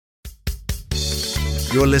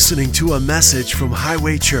You're listening to a message from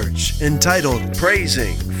Highway Church entitled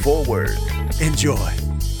Praising Forward. Enjoy.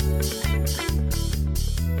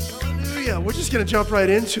 Hallelujah. We're just going to jump right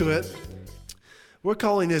into it. We're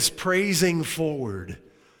calling this Praising Forward.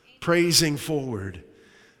 Praising Forward.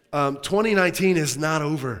 2019 is not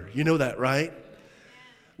over. You know that, right?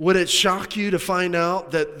 Would it shock you to find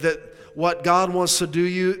out that what God wants to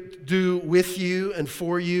do with you and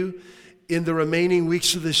for you in the remaining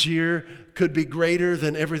weeks of this year could be greater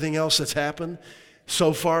than everything else that's happened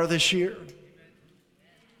so far this year?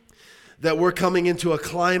 That we're coming into a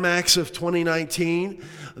climax of 2019,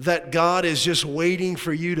 that God is just waiting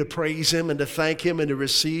for you to praise Him and to thank Him and to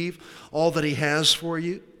receive all that He has for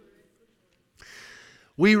you.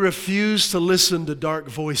 We refuse to listen to dark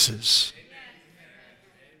voices.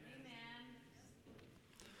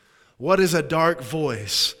 What is a dark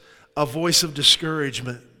voice? A voice of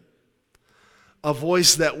discouragement. A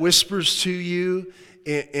voice that whispers to you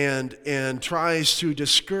and tries to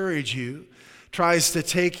discourage you, tries to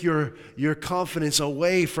take your confidence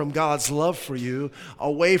away from God's love for you,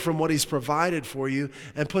 away from what He's provided for you,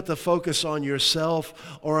 and put the focus on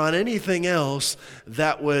yourself or on anything else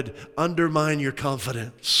that would undermine your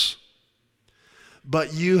confidence.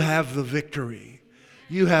 But you have the victory.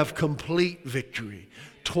 You have complete victory,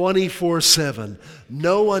 24/7.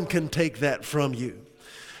 No one can take that from you.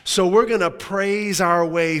 So we're going to praise our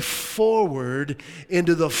way forward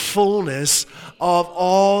into the fullness of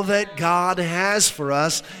all that God has for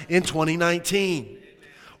us in 2019.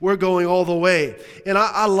 We're going all the way. And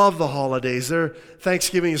I love the holidays.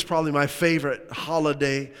 Thanksgiving is probably my favorite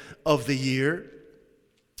holiday of the year.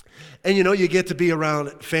 And you know, you get to be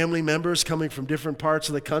around family members coming from different parts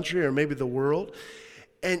of the country or maybe the world.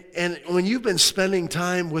 And when you've been spending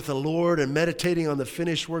time with the Lord and meditating on the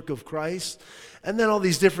finished work of Christ, and then all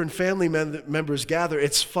these different family members gather,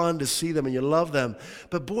 it's fun to see them and you love them.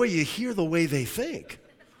 But boy, you hear the way they think.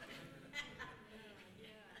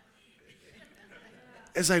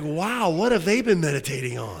 It's like, wow, what have they been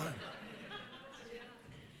meditating on?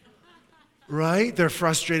 Right? They're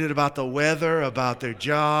frustrated about the weather, about their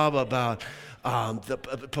job, about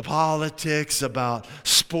the politics, about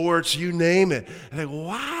sports, you name it. And they go,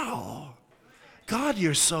 wow, God,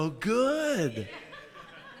 you're so good.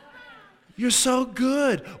 You're so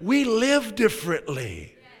good. We live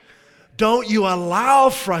differently. Don't you allow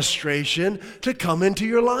frustration to come into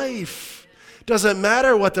your life. Doesn't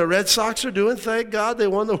matter what the Red Sox are doing. Thank God they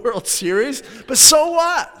won the World Series. But so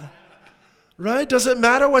what? Right? Doesn't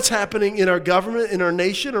matter what's happening in our government, in our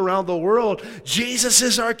nation, around the world. Jesus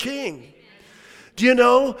is our King. Do you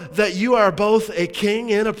know that you are both a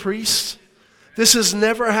king and a priest? This has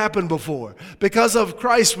never happened before. Because of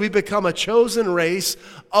Christ, we become a chosen race,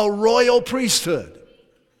 a royal priesthood.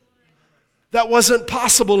 That wasn't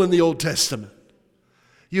possible in the Old Testament.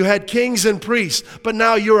 You had kings and priests, but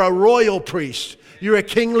now you're a royal priest. You're a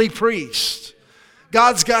kingly priest.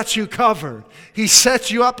 God's got you covered. He set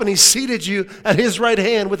you up and He seated you at His right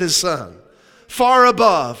hand with His Son. Far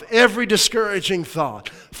above every discouraging thought.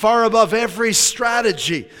 Far above every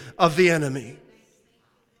strategy of the enemy.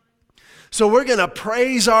 So we're going to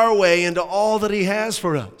praise our way into all that He has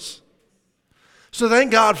for us. So thank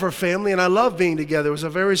God for family, and I love being together. It was a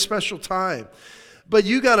very special time. But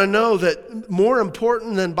you got to know that more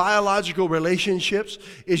important than biological relationships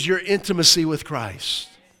is your intimacy with Christ.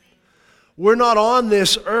 We're not on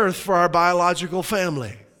this earth for our biological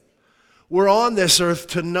family. We're on this earth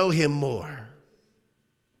to know Him more.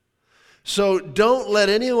 So don't let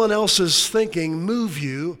anyone else's thinking move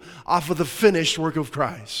you off of the finished work of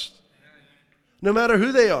Christ. No matter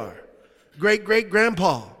who they are,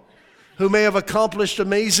 great-great-grandpa, who may have accomplished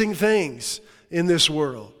amazing things in this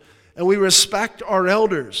world. And we respect our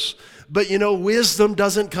elders. But you know, wisdom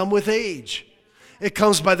doesn't come with age. It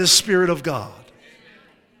comes by the Spirit of God.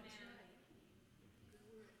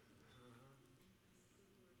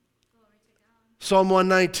 Psalm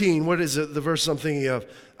 119, what is it, the verse I'm thinking of?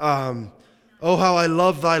 Oh, how I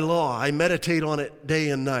love thy law. I meditate on it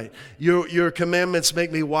day and night. Your commandments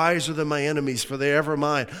make me wiser than my enemies, for they are ever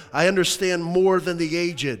mine. I understand more than the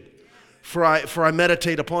aged, for I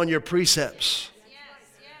meditate upon your precepts.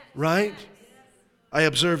 Right? I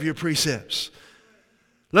observe your precepts.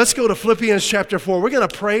 Let's go to Philippians chapter 4. We're going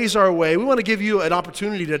to praise our way. We want to give you an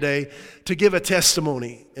opportunity today to give a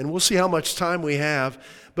testimony. And we'll see how much time we have.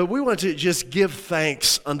 But we want to just give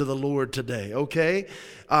thanks unto the Lord today, okay?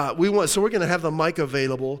 So we're going to have the mic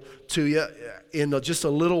available to you in just a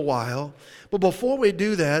little while. But before we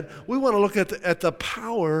do that, we want to look at the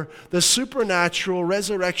power, the supernatural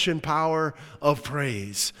resurrection power of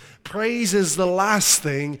praise. Praise is the last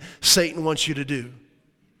thing Satan wants you to do.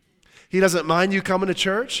 He doesn't mind you coming to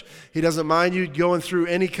church. He doesn't mind you going through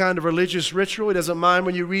any kind of religious ritual. He doesn't mind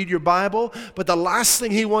when you read your Bible. But the last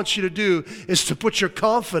thing he wants you to do is to put your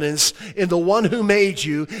confidence in the one who made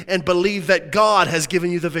you and believe that God has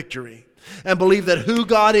given you the victory. And believe that who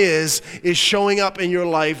God is showing up in your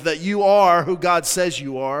life, that you are who God says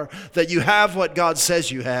you are, that you have what God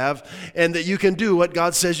says you have, and that you can do what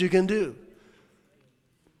God says you can do.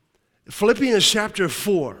 Philippians chapter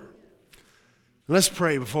 4. Let's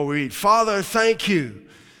pray before we read. Father, thank you,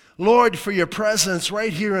 Lord, for your presence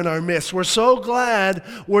right here in our midst. We're so glad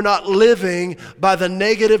we're not living by the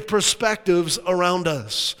negative perspectives around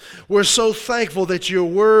us. We're so thankful that your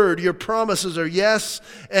word, your promises are yes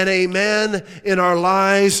and amen in our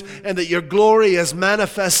lives, and that your glory is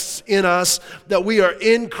manifests in us, that we are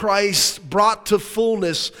in Christ, brought to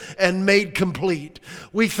fullness and made complete.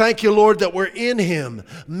 We thank you, Lord, that we're in him,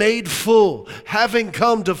 made full, having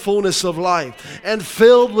come to fullness of life, and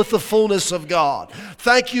filled with the fullness of God.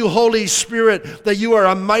 Thank you, Holy Spirit, that you are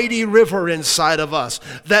a mighty river inside of us,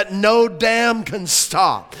 that no dam can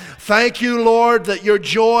stop. Thank you, Lord, that your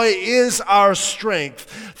joy is our strength.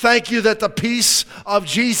 Thank you that the peace of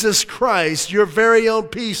Jesus Christ, your very own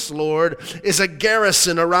peace, Lord, is a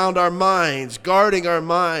garrison around our minds, guarding our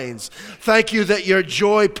minds. Thank you that your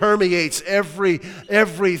joy permeates every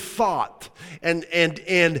thought and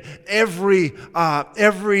every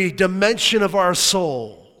dimension of our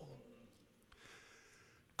soul.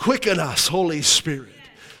 Quicken us, Holy Spirit.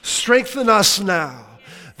 Strengthen us now,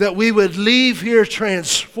 that we would leave here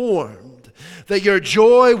transformed, that your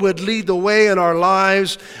joy would lead the way in our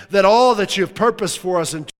lives, that all that you've purposed for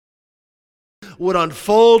us would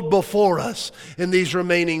unfold before us in these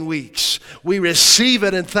remaining weeks. We receive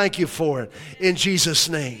it and thank you for it in Jesus'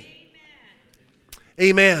 name.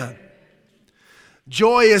 Amen.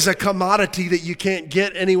 Joy is a commodity that you can't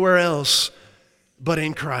get anywhere else but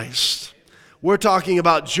in Christ. We're talking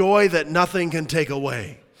about joy that nothing can take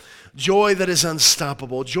away. Joy that is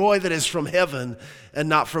unstoppable. Joy that is from heaven and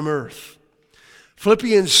not from earth.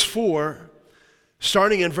 Philippians 4,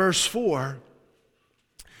 starting in verse 4,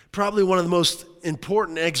 probably one of the most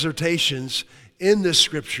important exhortations in the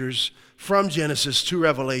scriptures from Genesis to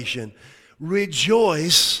Revelation.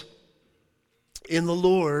 Rejoice in the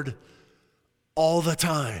Lord all the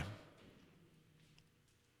time.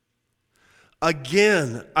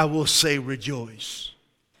 Again, I will say rejoice.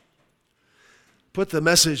 Put the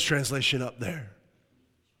Message translation up there.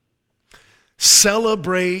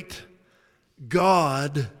 Celebrate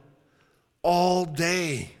God all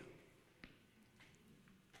day.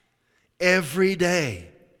 Every day.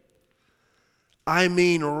 I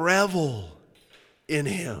mean, revel in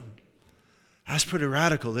him. That's pretty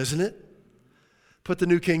radical, isn't it? Put the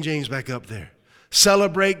New King James back up there.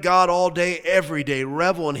 Celebrate God all day, every day.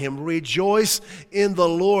 Revel in him. Rejoice in the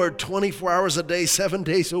Lord 24 hours a day, 7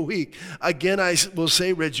 days a week. Again, I will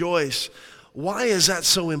say rejoice. Why is that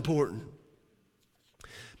so important?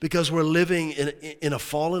 Because we're living in a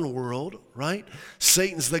fallen world, right?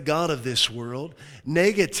 Satan's the god of this world.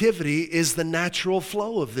 Negativity is the natural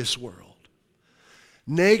flow of this world.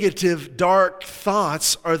 Negative, dark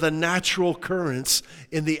thoughts are the natural currents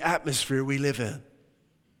in the atmosphere we live in.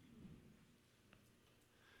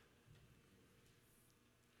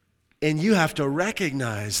 And you have to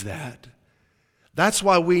recognize that. That's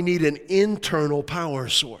why we need an internal power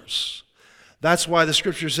source. That's why the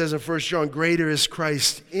scripture says in 1 John, greater is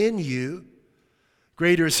Christ in you,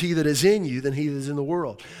 greater is he that is in you than he that is in the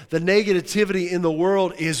world. The negativity in the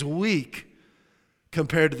world is weak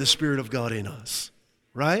compared to the Spirit of God in us,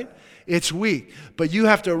 right? It's weak. But you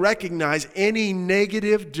have to recognize any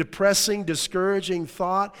negative, depressing, discouraging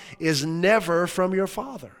thought is never from your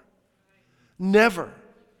Father. Never.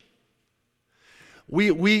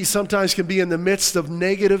 We sometimes can be in the midst of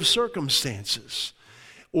negative circumstances.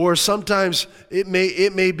 Or sometimes it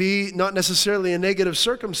may be not necessarily a negative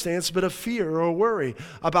circumstance, but a fear or a worry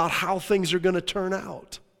about how things are going to turn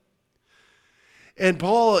out. And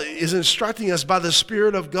Paul is instructing us by the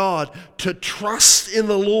Spirit of God to trust in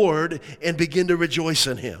the Lord and begin to rejoice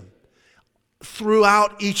in him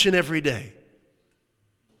throughout each and every day.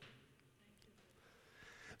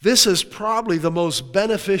 This is probably the most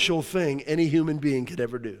beneficial thing any human being could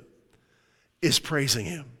ever do, is praising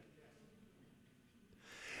him.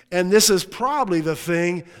 And this is probably the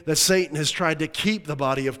thing that Satan has tried to keep the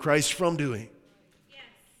body of Christ from doing.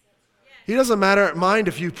 He doesn't mind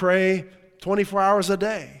if you pray 24 hours a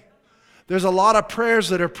day. There's a lot of prayers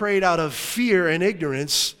that are prayed out of fear and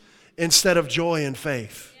ignorance instead of joy and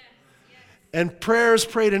faith. And prayers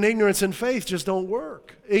prayed in ignorance and faith just don't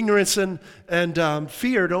work. Ignorance and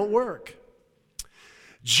fear don't work.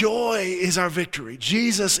 Joy is our victory.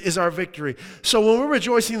 Jesus is our victory. So when we're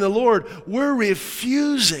rejoicing in the Lord, we're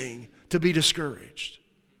refusing to be discouraged.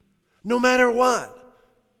 No matter what.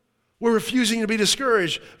 We're refusing to be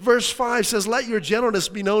discouraged. Verse 5 says, let your gentleness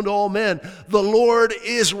be known to all men. The Lord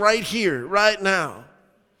is right here, right now.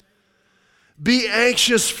 Be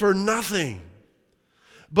anxious for nothing,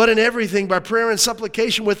 but in everything by prayer and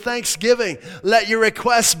supplication with thanksgiving. Let your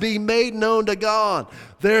requests be made known to God.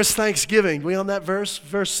 There's thanksgiving. We on that verse?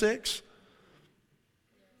 Verse 6?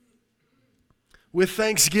 With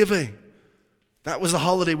thanksgiving. That was the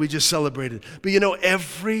holiday we just celebrated. But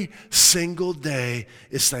every single day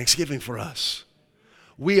is Thanksgiving for us.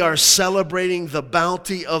 We are celebrating the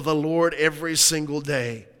bounty of the Lord every single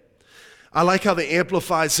day. I like how the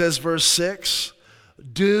Amplified says, verse 6,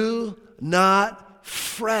 do not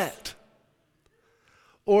fret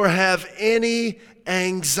or have any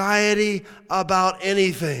anxiety about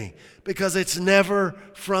anything, because it's never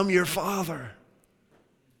from your Father.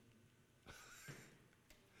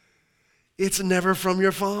 It's never from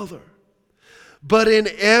your Father. But in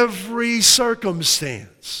every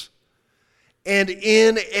circumstance and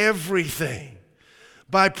in everything,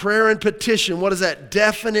 by prayer and petition, what is that?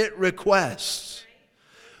 Definite requests.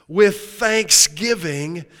 With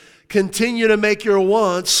thanksgiving, continue to make your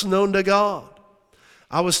wants known to God.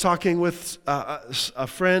 I was talking with a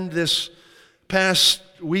friend this past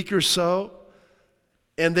week or so,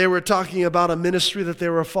 and they were talking about a ministry that they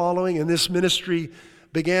were following, and this ministry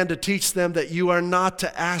began to teach them that you are not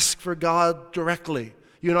to ask for God directly.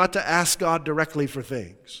 You're not to ask God directly for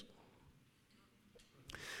things.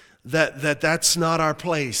 That's not our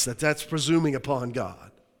place, that's presuming upon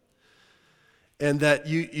God. And that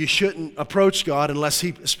you shouldn't approach God unless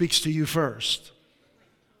He speaks to you first.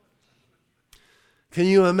 Can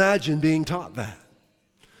you imagine being taught that?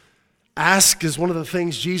 Ask is one of the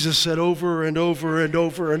things Jesus said over and over and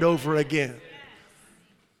over and over again.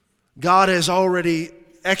 God has already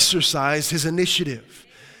exercised His initiative.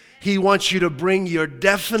 He wants you to bring your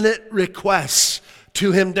definite requests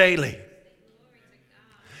to Him daily.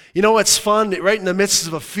 You know what's fun? Right in the midst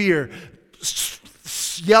of a fear,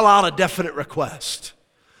 yell out a definite request.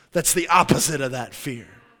 That's the opposite of that fear.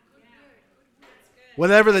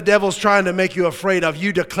 Whatever the devil's trying to make you afraid of,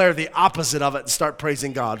 you declare the opposite of it and start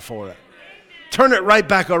praising God for it. Turn it right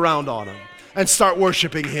back around on Him and start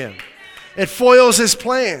worshiping Him. It foils his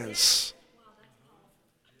plans.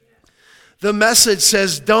 The Message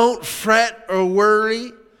says, don't fret or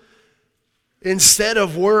worry. Instead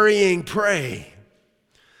of worrying, pray.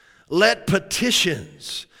 Let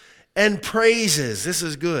petitions and praises, this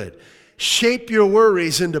is good, shape your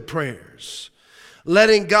worries into prayers.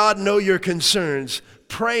 Letting God know your concerns.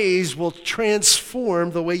 Praise will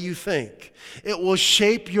transform the way you think. It will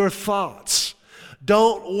shape your thoughts.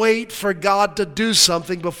 Don't wait for God to do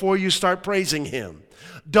something before you start praising Him.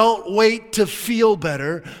 Don't wait to feel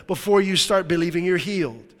better before you start believing you're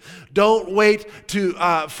healed. Don't wait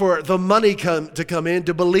for the money to come in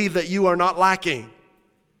to believe that you are not lacking.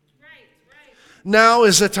 Now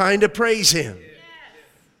is the time to praise Him.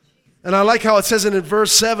 And I like how it says in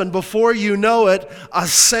verse 7, before you know it, a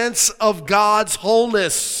sense of God's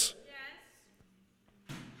wholeness.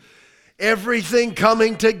 Everything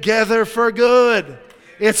coming together for good.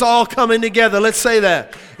 It's all coming together. Let's say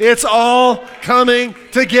that. It's all coming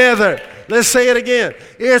together. Let's say it again.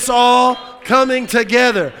 It's all coming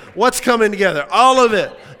together. What's coming together? All of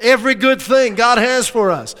it. Every good thing God has for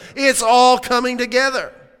us. It's all coming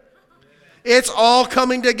together. It's all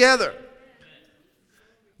coming together.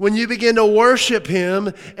 When you begin to worship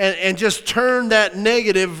Him and just turn that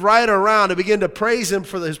negative right around and begin to praise Him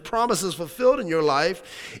for His promises fulfilled in your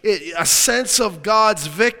life, a sense of God's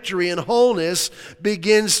victory and wholeness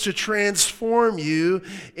begins to transform you,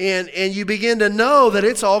 and you begin to know that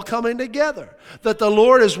it's all coming together, that the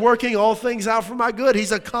Lord is working all things out for my good.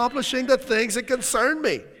 He's accomplishing the things that concern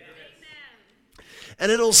me.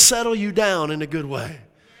 And it'll settle you down in a good way,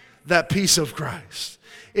 that peace of Christ.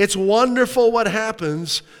 It's wonderful what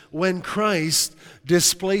happens when Christ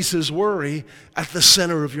displaces worry at the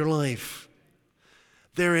center of your life.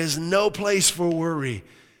 There is no place for worry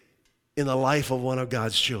in the life of one of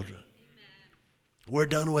God's children. We're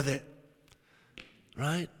done with it,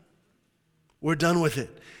 right? We're done with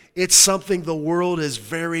it. It's something the world is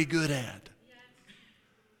very good at.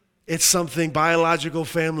 It's something biological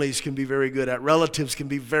families can be very good at, relatives can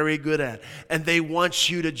be very good at, and they want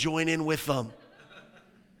you to join in with them.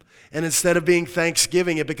 And instead of being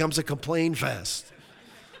Thanksgiving, it becomes a complain fest,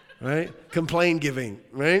 right? Complain giving,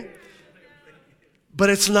 right? But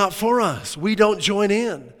it's not for us. We don't join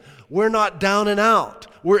in. We're not down and out.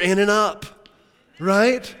 We're in and up,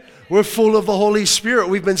 right? We're full of the Holy Spirit.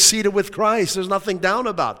 We've been seated with Christ. There's nothing down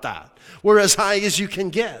about that. We're as high as you can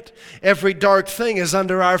get. Every dark thing is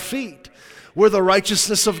under our feet. We're the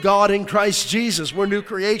righteousness of God in Christ Jesus. We're new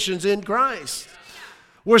creations in Christ.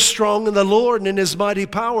 We're strong in the Lord and in His mighty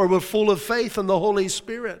power. We're full of faith in the Holy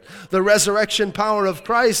Spirit. The resurrection power of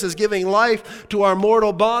Christ is giving life to our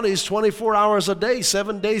mortal bodies 24 hours a day,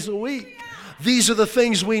 7 days a week. These are the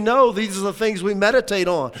things we know. These are the things we meditate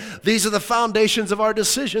on. These are the foundations of our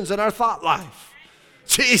decisions and our thought life.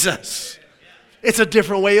 Jesus. It's a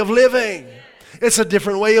different way of living. It's a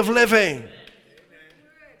different way of living.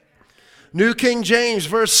 New King James,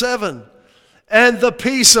 verse 7. And the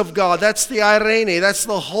peace of God, that's the irene, that's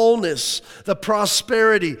the wholeness, the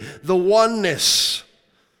prosperity, the oneness,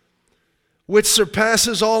 which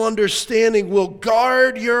surpasses all understanding, will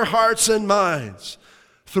guard your hearts and minds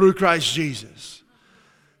through Christ Jesus.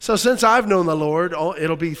 So since I've known the Lord,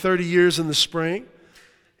 it'll be 30 years in the spring,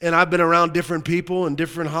 and I've been around different people and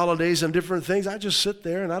different holidays and different things, I just sit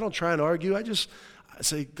there and I don't try and argue. I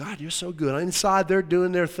say, God, you're so good. Inside, they're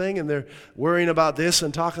doing their thing, and they're worrying about this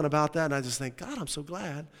and talking about that. And I just think, God, I'm so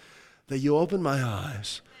glad that you opened my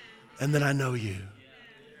eyes, and that I know you.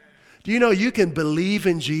 Do you know you can believe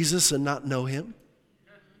in Jesus and not know Him?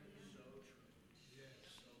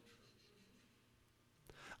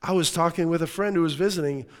 I was talking with a friend who was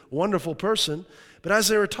visiting, a wonderful person. But as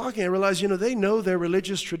they were talking, I realized, they know their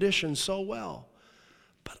religious tradition so well.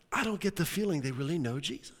 But I don't get the feeling they really know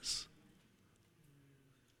Jesus.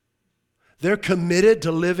 They're committed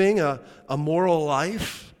to living a moral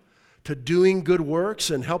life, to doing good works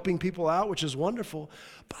and helping people out, which is wonderful.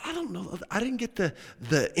 But I don't know, I didn't get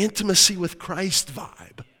the intimacy with Christ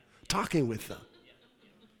vibe talking with them.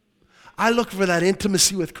 I look for that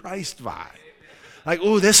intimacy with Christ vibe. Like,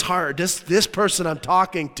 oh, this person I'm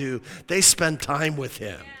talking to, they spend time with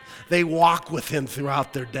Him. They walk with Him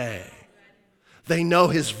throughout their day. They know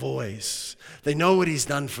His voice. They know what He's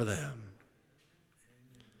done for them.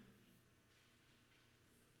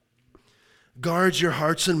 Guard your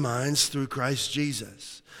hearts and minds through Christ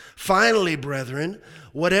Jesus. Finally, brethren,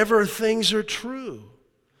 whatever things are true,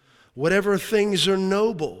 whatever things are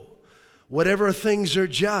noble, whatever things are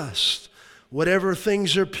just, whatever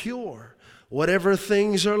things are pure, whatever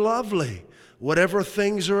things are lovely, whatever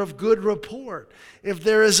things are of good report, if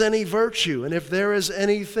there is any virtue and if there is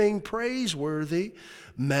anything praiseworthy,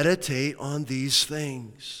 meditate on these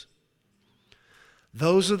things.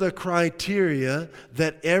 Those are the criteria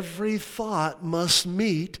that every thought must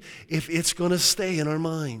meet if it's going to stay in our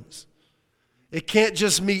minds. It can't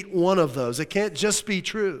just meet one of those. It can't just be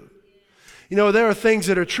true. There are things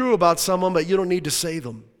that are true about someone, but you don't need to say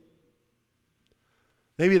them.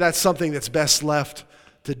 Maybe that's something that's best left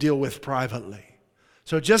to deal with privately.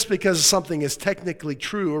 So just because something is technically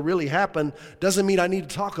true or really happened doesn't mean I need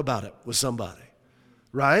to talk about it with somebody.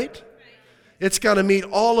 Right? It's got to meet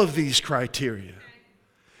all of these criteria.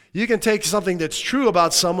 You can take something that's true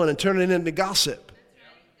about someone and turn it into gossip.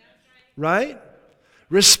 Right?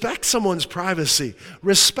 Respect someone's privacy.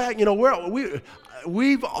 Respect,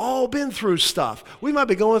 we've all been through stuff. We might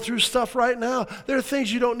be going through stuff right now. There are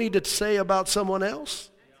things you don't need to say about someone else.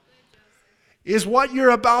 Is what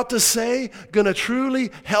you're about to say going to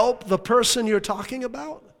truly help the person you're talking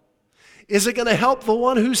about? Is it going to help the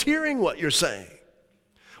one who's hearing what you're saying?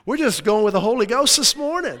 We're just going with the Holy Ghost this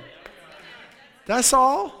morning. That's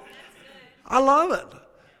all. I love it.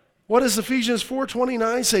 What does Ephesians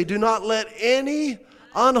 4:29 say? Do not let any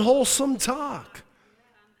unwholesome talk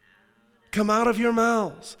come out of your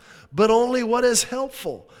mouths, but only what is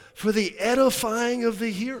helpful for the edifying of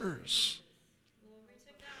the hearers.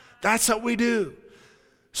 That's what we do.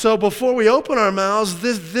 So before we open our mouths,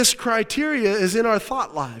 this criteria is in our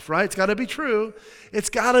thought life, right? It's got to be true.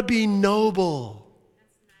 It's got to be noble.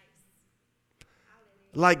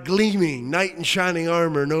 Like gleaming, knight in shining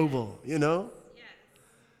armor, noble,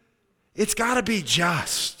 It's got to be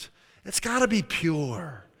just. It's got to be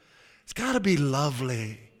pure. It's got to be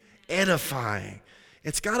lovely, edifying.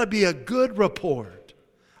 It's got to be a good report.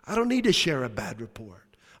 I don't need to share a bad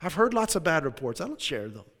report. I've heard lots of bad reports. I don't share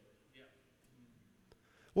them.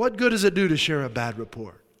 What good does it do to share a bad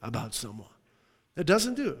report about someone? It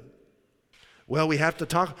doesn't do it. Well, we have to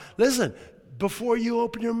talk. Listen, before you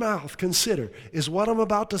open your mouth, consider, is what I'm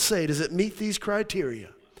about to say, does it meet these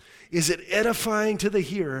criteria? Is it edifying to the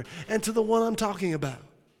hearer and to the one I'm talking about?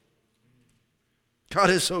 God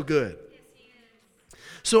is so good.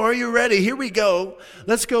 So are you ready? Here we go.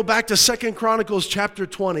 Let's go back to 2 Chronicles chapter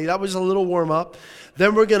 20. That was a little warm up.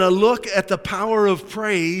 Then we're going to look at the power of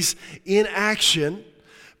praise in action.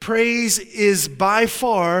 Praise is by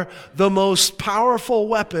far the most powerful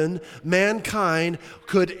weapon mankind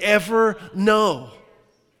could ever know.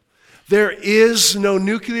 There is no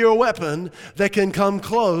nuclear weapon that can come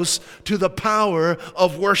close to the power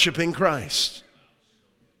of worshiping Christ.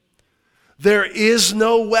 There is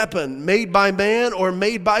no weapon made by man or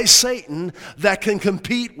made by Satan that can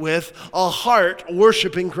compete with a heart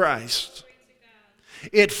worshiping Christ.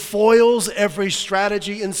 It foils every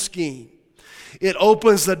strategy and scheme. It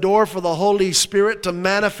opens the door for the Holy Spirit to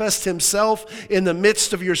manifest himself in the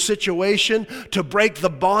midst of your situation, to break the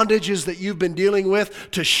bondages that you've been dealing with,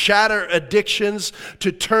 to shatter addictions,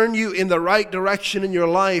 to turn you in the right direction in your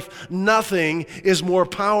life. Nothing is more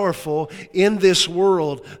powerful in this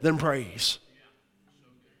world than praise.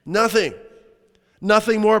 Nothing.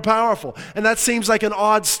 Nothing more powerful. And that seems like an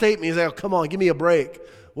odd statement. You say, oh, come on, give me a break.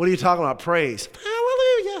 What are you talking about? Praise.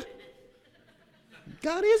 Hallelujah.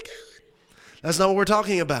 God is good. That's not what we're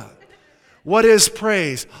talking about. What is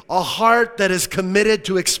praise? A heart that is committed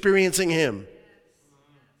to experiencing him.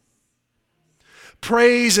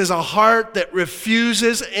 Praise is a heart that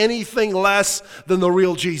refuses anything less than the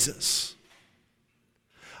real Jesus.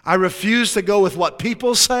 I refuse to go with what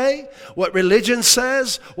people say, what religion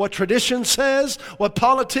says, what tradition says, what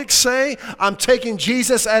politics say. I'm taking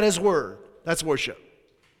Jesus at his word. That's worship.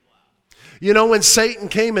 You know, when Satan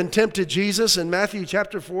came and tempted Jesus in Matthew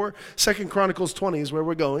chapter 4, 2 Chronicles 20 is where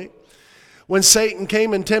we're going. When Satan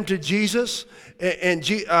came and tempted Jesus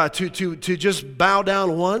to just bow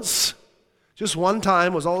down once, just one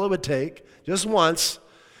time was all it would take, just once.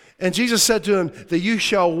 And Jesus said to him that you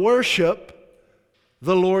shall worship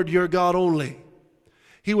the Lord your God only.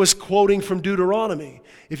 He was quoting from Deuteronomy.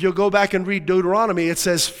 If you'll go back and read Deuteronomy, it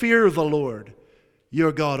says, fear the Lord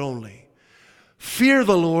your God only. Fear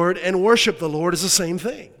the Lord and worship the Lord is the same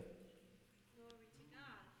thing.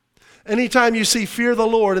 Anytime you see fear the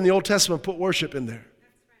Lord in the Old Testament, put worship in there.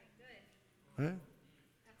 Right?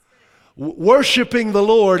 Worshiping the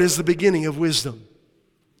Lord is the beginning of wisdom.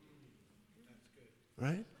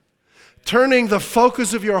 Right? Turning the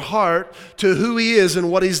focus of your heart to who he is and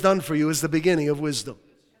what he's done for you is the beginning of wisdom.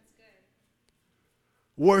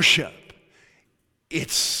 Worship.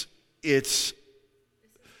 It's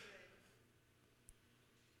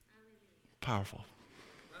powerful.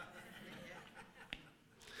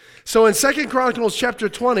 So in 2 Chronicles chapter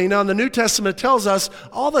 20, now in the New Testament tells us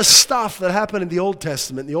all the stuff that happened in the Old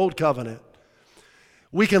Testament, the Old Covenant.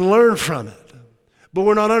 We can learn from it, but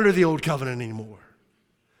we're not under the Old Covenant anymore.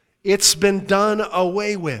 It's been done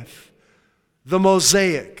away with. The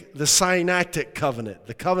Mosaic, the Sinaitic covenant,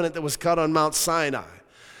 the covenant that was cut on Mount Sinai.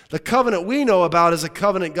 The covenant we know about is a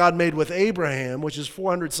covenant God made with Abraham, which is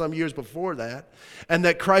 400 some years before that, and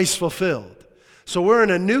that Christ fulfilled. So we're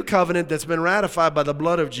in a new covenant that's been ratified by the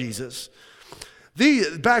blood of Jesus.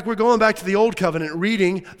 We're going back to the old covenant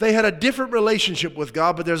reading. They had a different relationship with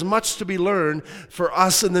God, but there's much to be learned for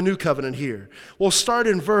us in the new covenant here. We'll start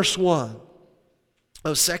in verse 1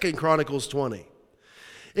 of 2 Chronicles 20.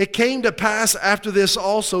 It came to pass after this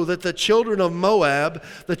also that the children of Moab,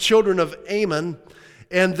 the children of Ammon,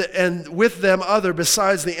 and with them other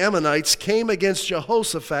besides the Ammonites came against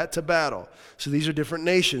Jehoshaphat to battle. So these are different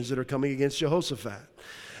nations that are coming against Jehoshaphat.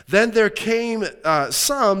 Then there came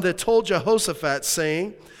some that told Jehoshaphat,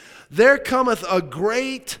 saying, there cometh a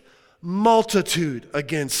great multitude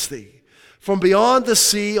against thee from beyond the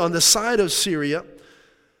sea on the side of Syria,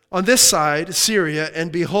 on this side, Syria,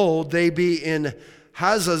 and behold, they be in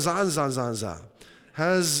Hazazon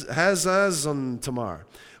Tamar,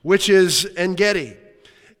 which is En-gedi.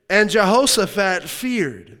 And Jehoshaphat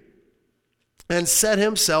feared and set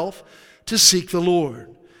himself to seek the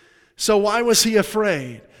Lord. So why was he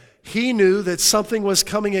afraid? He knew that something was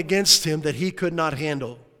coming against him that he could not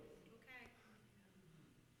handle.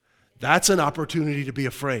 That's an opportunity to be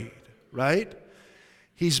afraid, right?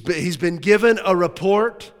 He's been given a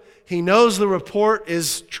report. He knows the report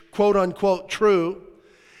is quote unquote true,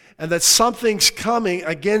 and that something's coming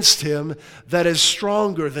against him that is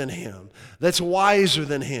stronger than him, that's wiser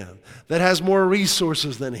than him, that has more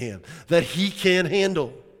resources than him, that he can't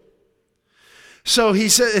handle. So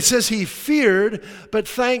it says he feared, but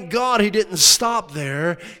thank God he didn't stop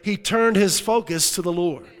there. He turned his focus to the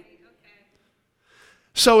Lord.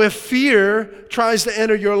 So if fear tries to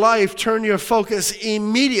enter your life, turn your focus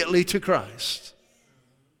immediately to Christ.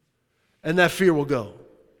 And that fear will go.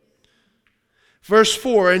 Verse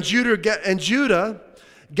 4, and Judah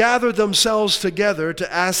gathered themselves together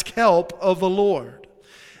to ask help of the Lord.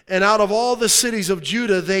 And out of all the cities of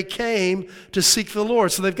Judah, they came to seek the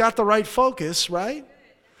Lord. So they've got the right focus, right?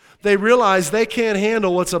 They realize they can't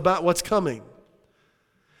handle what's coming.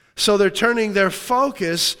 So they're turning their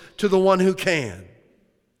focus to the one who can.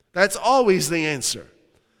 That's always the answer.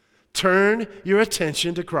 Turn your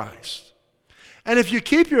attention to Christ. And if you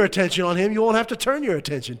keep your attention on him, you won't have to turn your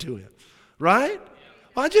attention to him. Right?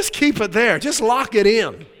 Well, just keep it there. Just lock it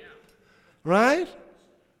in. Right?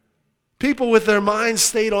 People with their minds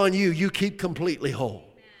stayed on you, you keep completely whole.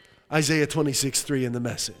 Isaiah 26:3 in the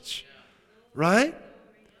Message. Right?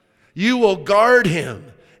 You will guard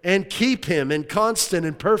him and keep him in constant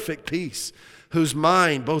and perfect peace, whose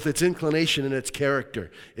mind, both its inclination and its character,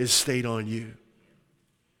 is stayed on you.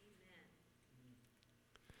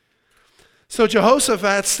 So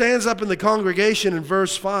Jehoshaphat stands up in the congregation in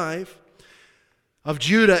verse 5 of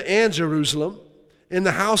Judah and Jerusalem in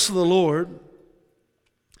the house of the Lord.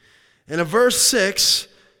 And in verse 6,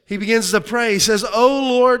 he begins to pray. He says, O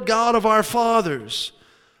Lord God of our fathers,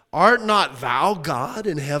 art not thou God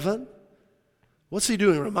in heaven? What's he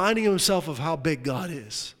doing? Reminding himself of how big God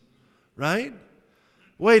is. Right?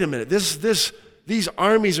 Wait a minute. These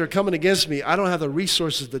armies are coming against me. I don't have the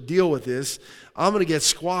resources to deal with this. I'm going to get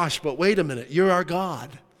squashed. But wait a minute. You're our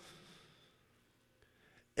God.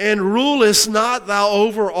 And rulest not thou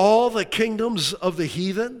over all the kingdoms of the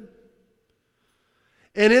heathen?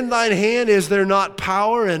 And in thine hand is there not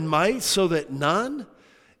power and might, so that none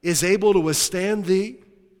is able to withstand thee?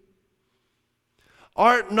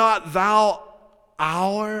 Art not thou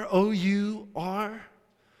our, O-U-R?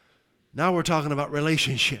 Now we're talking about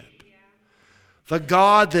relationship. The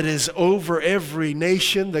God that is over every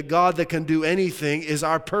nation, the God that can do anything, is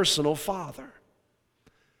our personal Father.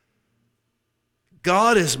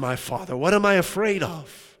 God is my Father. What am I afraid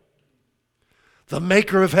of? The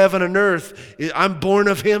maker of heaven and earth, I'm born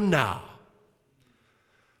of him now.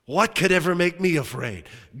 What could ever make me afraid?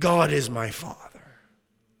 God is my Father.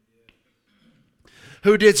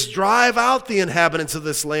 Who didst drive out the inhabitants of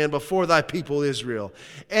this land before thy people Israel,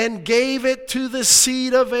 and gave it to the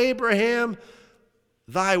seed of Abraham,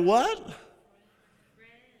 thy what?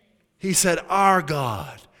 He said, our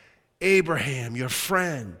God, Abraham, your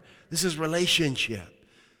friend. This is relationship.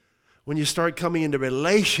 When you start coming into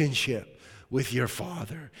relationship with your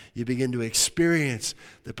Father, you begin to experience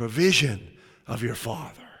the provision of your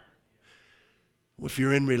Father. If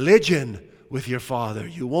you're in religion with your Father,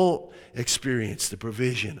 you won't experience the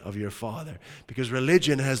provision of your Father, because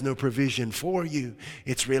religion has no provision for you.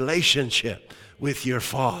 It's relationship with your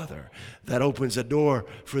Father that opens a door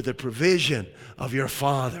for the provision of your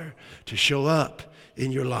Father to show up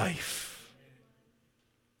in your life.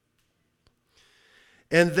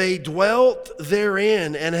 And they dwelt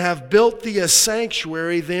therein, and have built thee a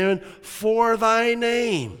sanctuary therein for thy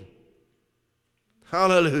name.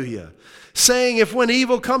 Hallelujah. Saying, if when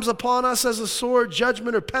evil comes upon us as a sword,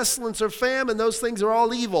 judgment, or pestilence, or famine, those things are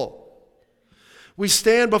all evil. We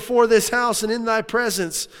stand before this house and in thy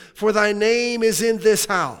presence, for thy name is in this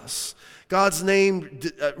house. God's name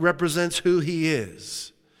represents who he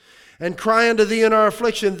is. And cry unto thee in our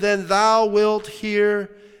affliction, then thou wilt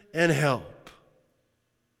hear and help.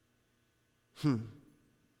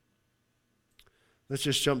 Let's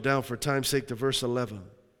just jump down for time's sake to verse 11.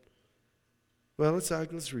 Well, let's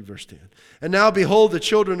read verse 10. And now behold, the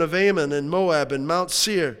children of Ammon and Moab and Mount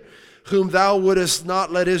Seir, whom thou wouldest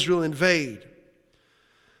not let Israel invade,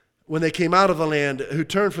 when they came out of the land, who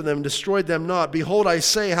turned from them and destroyed them not. Behold, I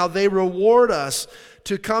say, how they reward us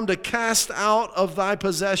to come to cast out of thy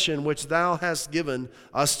possession, which thou hast given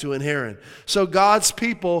us to inherit. So God's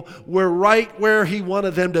people were right where he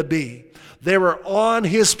wanted them to be. They were on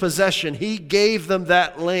his possession. He gave them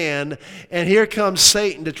that land, and here comes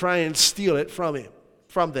Satan to try and steal it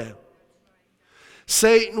from them.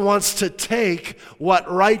 Satan wants to take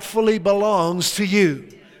what rightfully belongs to you.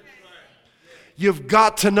 You've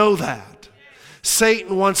got to know that.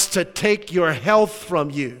 Satan wants to take your health from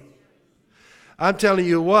you. I'm telling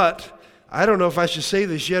you what, I don't know if I should say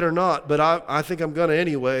this yet or not, but I think I'm going to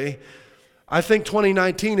anyway. I think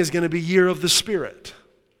 2019 is going to be Year of the Spirit.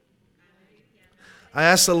 I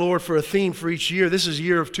asked the Lord for a theme for each year. This is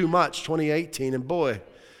year of too much, 2018, and boy,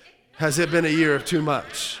 has it been a year of too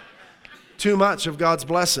much. Too much of God's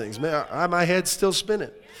blessings. My head's still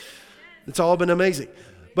spinning. It's all been amazing.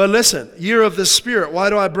 But listen, Year of the Spirit. Why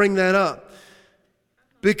do I bring that up?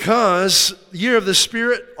 Because Year of the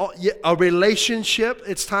Spirit, a relationship,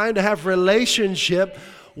 it's time to have relationship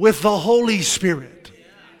with the Holy Spirit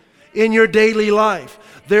in your daily life.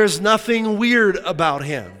 There's nothing weird about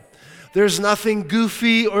him. There's nothing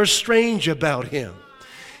goofy or strange about him.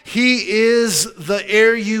 He is the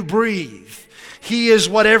air you breathe. He is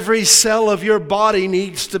what every cell of your body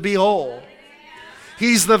needs to be whole.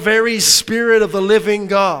 He's the very Spirit of the living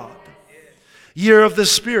God. Year of the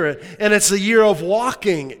Spirit. And it's the year of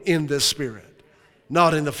walking in the Spirit,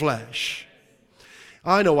 not in the flesh.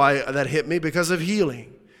 I know why that hit me, because of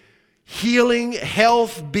healing. Healing,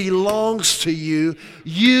 health belongs to you.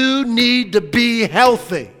 You need to be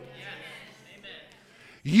healthy.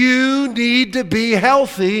 You need to be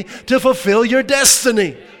healthy to fulfill your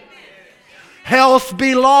destiny. Health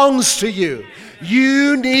belongs to you.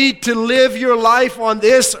 You need to live your life on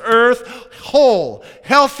this earth whole,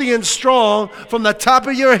 healthy and strong from the top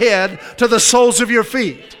of your head to the soles of your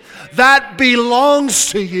feet. That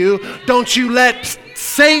belongs to you. Don't you let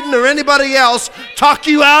Satan or anybody else talk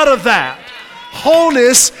you out of that.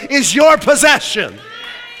 Wholeness is your possession.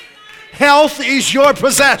 Health is your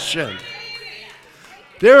possession.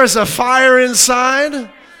 There is a fire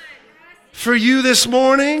inside for you this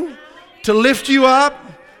morning to lift you up,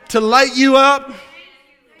 to light you up.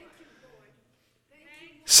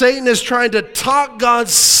 Satan is trying to talk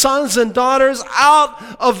God's sons and daughters out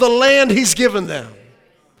of the land He's given them.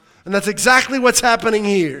 And that's exactly what's happening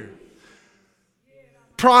here.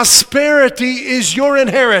 Prosperity is your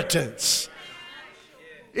inheritance.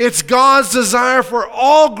 It's God's desire for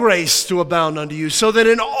all grace to abound unto you, so that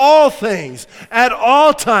in all things, at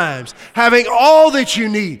all times, having all that you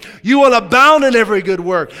need, you will abound in every good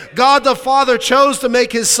work. God the Father chose to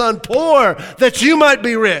make His Son poor, that you might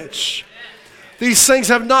be rich. These things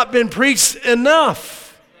have not been preached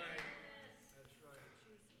enough.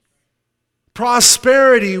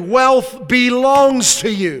 Prosperity, wealth belongs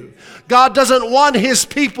to you. God doesn't want His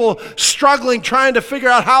people struggling, trying to figure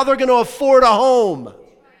out how they're going to afford a home.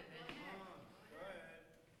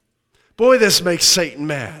 Boy, this makes Satan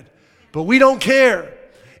mad. But we don't care.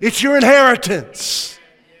 It's your inheritance.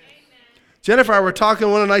 Jennifer and I were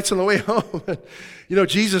talking one of the nights on the way home. You know,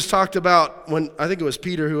 Jesus talked about when, I think it was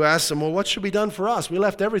Peter who asked him, well, what should be done for us? We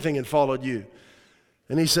left everything and followed you.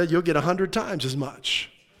 And he said, you'll get 100 times as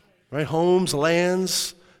much. Right? Homes,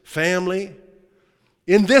 lands, family.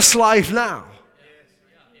 In this life now.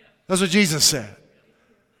 That's what Jesus said.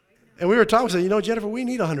 And we were talking, saying, you know, Jennifer, we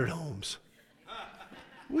need 100 homes.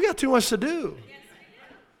 We got too much to do.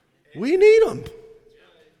 We need them.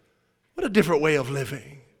 What a different way of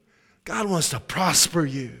living. God wants to prosper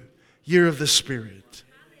you. Year of the Spirit.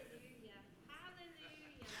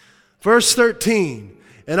 Verse 13.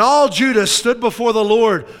 And all Judah stood before the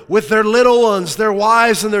Lord with their little ones, their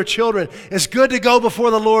wives and their children. It's good to go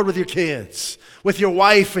before the Lord with your kids, with your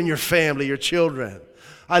wife and your family, your children.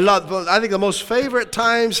 I think the most favorite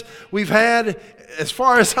times we've had, as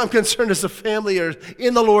far as I'm concerned, as a family, are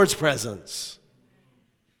in the Lord's presence.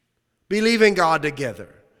 Believing God together.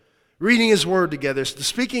 Reading His Word together.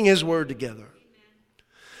 Speaking His Word together.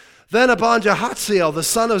 Then upon Jehatziel, the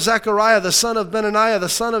son of Zechariah, the son of Benaniah, the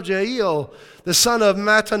son of Jael, the son of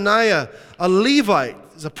Mattaniah, a Levite,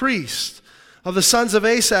 a priest, of the sons of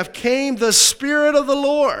Asaph, came the Spirit of the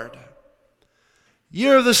Lord.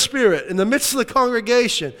 Year of the Spirit, in the midst of the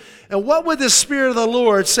congregation. And what would the Spirit of the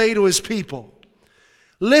Lord say to His people?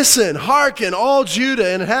 Listen, hearken, all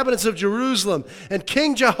Judah, inhabitants of Jerusalem, and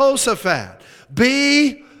King Jehoshaphat,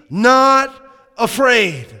 be not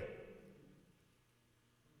afraid.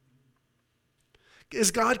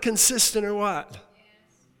 Is God consistent or what?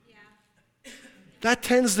 Yes. Yeah. That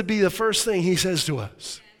tends to be the first thing He says to us.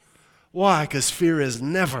 Yes. Why? Because fear is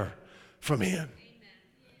never from Him. Amen.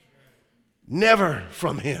 Never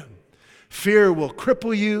from Him. Fear will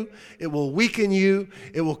cripple you. It will weaken you.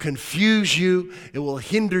 It will confuse you. It will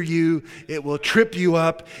hinder you. It will trip you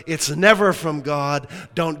up. It's never from God.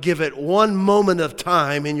 Don't give it one moment of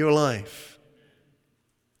time in your life.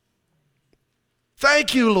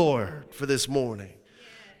 Thank you, Lord, for this morning.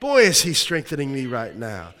 Boy, is He strengthening me right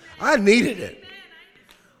now. I needed it.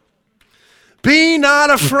 Be not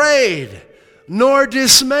afraid, nor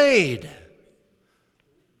dismayed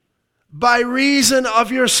by reason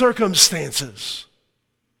of your circumstances.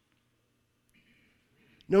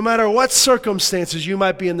 No matter what circumstances you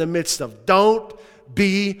might be in the midst of, don't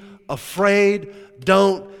be afraid.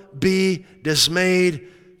 Don't be dismayed,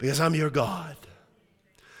 because I'm your God.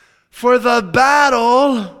 For the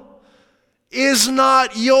battle is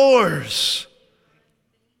not yours,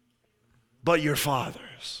 but your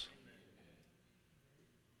Father's.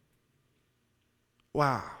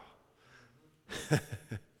 Wow.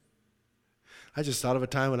 I just thought of a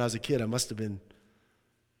time when I was a kid. I must have been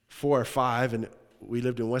 4 or 5, and we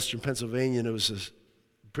lived in western Pennsylvania, and it was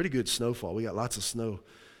a pretty good snowfall. We got lots of snow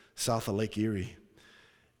south of Lake Erie.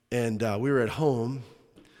 And we were at home.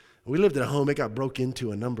 We lived at a home. It got broke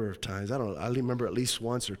into a number of times. I remember at least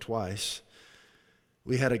once or twice.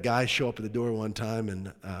 We had a guy show up at the door one time,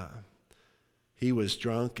 and he was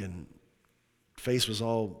drunk and face was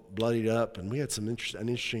all bloodied up, and we had an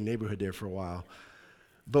interesting neighborhood there for a while.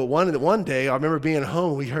 But one day, I remember being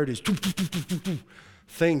home, we heard his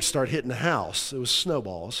things start hitting the house. It was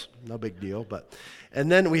snowballs, no big deal.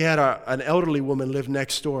 And then we had an elderly woman live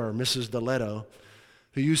next door, Mrs. DeLetto,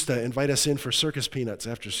 who used to invite us in for circus peanuts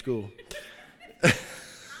after school.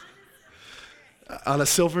 On a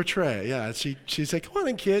silver tray, yeah. She'd say, "Come on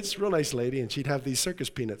in, kids." Real nice lady, and she'd have these circus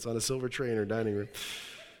peanuts on a silver tray in her dining room.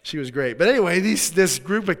 She was great. But anyway, this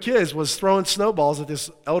group of kids was throwing snowballs at this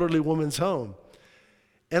elderly woman's home.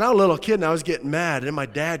 And I'm a little kid, and I was getting mad, and my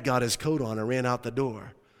dad got his coat on and ran out the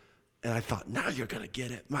door. And I thought, now you're going to get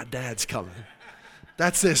it. My dad's coming.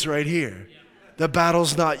 That's this right here. The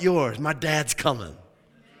battle's not yours. My dad's coming.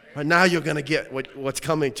 Right now you're going to get what's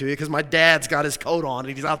coming to you because my dad's got his coat on,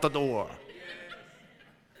 and he's out the door.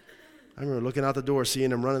 I remember looking out the door,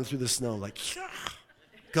 seeing him running through the snow, like, yeah,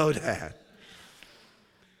 go, Dad.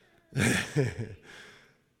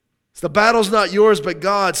 The battle's not yours, but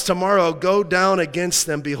God's. Tomorrow, go down against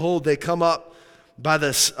them. Behold, they come up by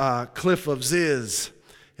the cliff of Ziz,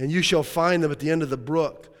 and you shall find them at the end of the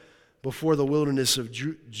brook before the wilderness of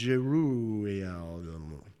Jeruel.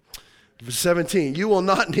 Verse 17, you will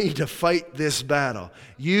not need to fight this battle.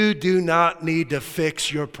 You do not need to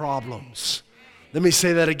fix your problems. Let me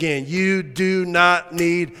say that again. You do not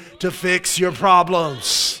need to fix your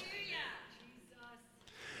problems.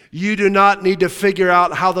 You do not need to figure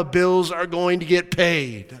out how the bills are going to get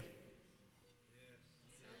paid.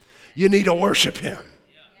 You need to worship Him.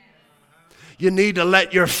 You need to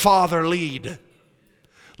let your Father lead.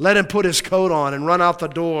 Let Him put His coat on and run out the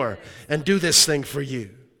door and do this thing for you.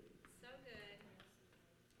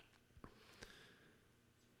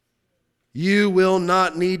 You will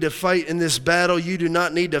not need to fight in this battle. You do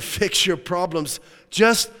not need to fix your problems.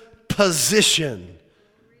 Just position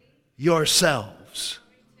yourselves.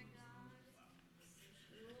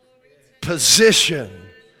 Position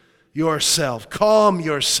yourself. Calm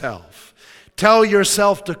yourself. Tell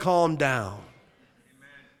yourself to calm down.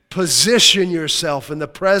 Position yourself in the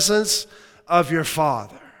presence of your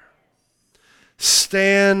Father.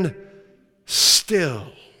 Stand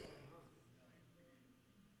still.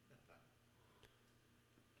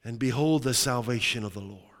 And behold the salvation of the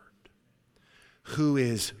Lord, who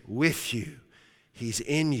is with you. He's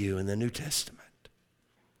in you in the New Testament.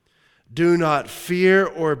 Do not fear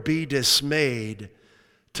or be dismayed.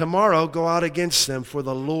 Tomorrow go out against them, for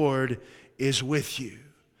the Lord is with you.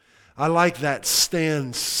 I like that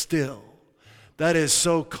stand still. That is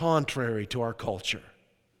so contrary to our culture.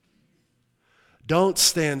 Don't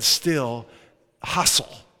stand still.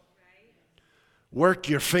 Hustle. Work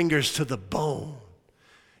your fingers to the bone.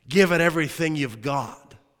 Give it everything you've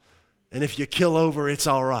got. And if you kill over, it's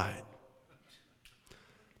all right.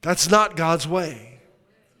 That's not God's way.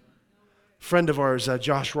 A friend of ours,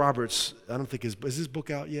 Josh Roberts, I don't think is his book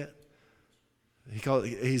out yet?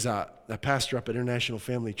 He's a pastor up at International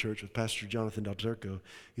Family Church with Pastor Jonathan Dobzerko.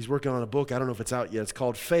 He's working on a book. I don't know if it's out yet. It's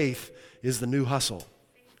called Faith is the New Hustle.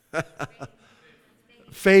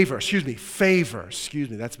 Favor, that's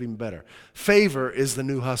even better. Favor is the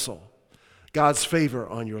new hustle. God's favor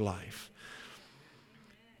on your life.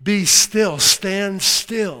 Be still. Stand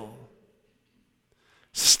still.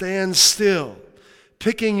 Stand still.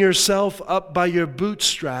 Picking yourself up by your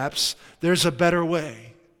bootstraps, there's a better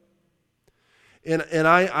way. And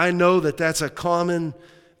I know that that's a common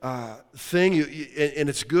thing, and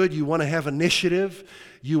it's good. You want to have initiative.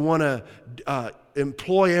 You want to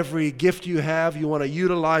employ every gift you have. You want to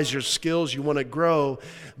utilize your skills. You want to grow.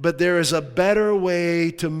 But there is a better way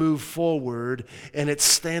to move forward, and it's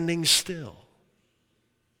standing still.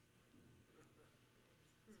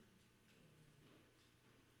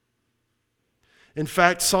 In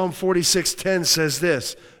fact, Psalm 46:10 says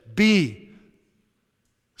this, be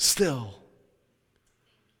still.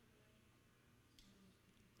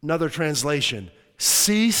 Another translation,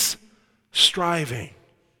 cease striving.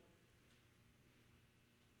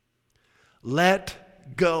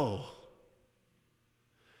 Let go.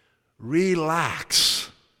 Relax.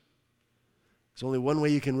 There's only one way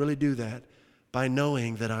you can really do that, by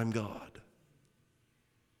knowing that I'm God.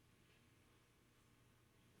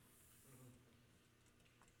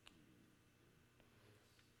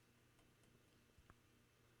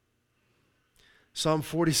 Psalm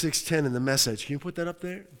 46:10 in the Message. Can you put that up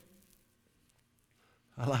there?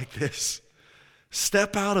 I like this.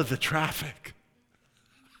 Step out of the traffic.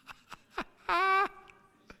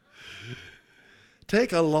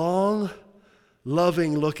 Take a long,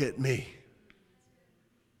 loving look at me.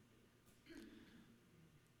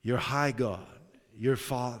 Your high God, your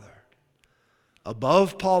Father,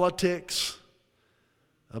 above politics,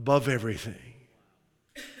 above everything.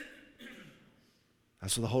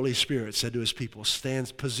 That's what the Holy Spirit said to his people.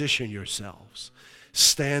 Position yourselves.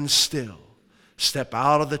 Stand still. Step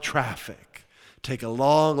out of the traffic. Take a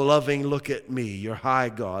long, loving look at me, your high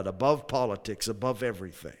God, above politics, above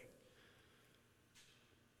everything.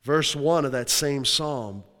 Verse 1 of that same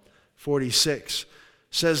Psalm 46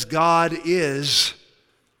 says, God is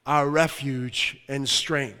our refuge and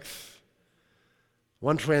strength.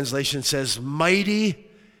 One translation says, mighty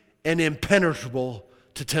and impenetrable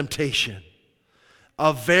to temptation.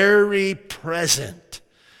 A very present,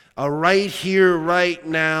 a right here, right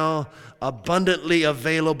now, abundantly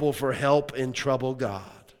available for help in trouble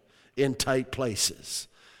God, in tight places.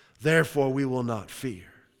 Therefore we will not fear.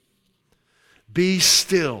 Be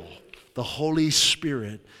still, the Holy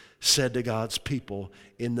Spirit said to God's people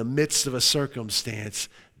in the midst of a circumstance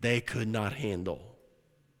they could not handle.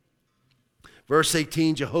 Verse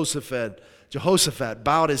 18, Jehoshaphat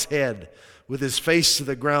bowed his head with his face to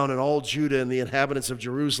the ground, and all Judah and the inhabitants of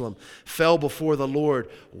Jerusalem fell before the Lord,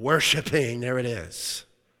 worshiping, there it is,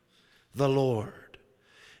 the Lord.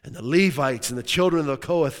 And the Levites and the children of the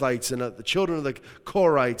Kohathites and the children of the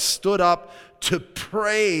Korites stood up to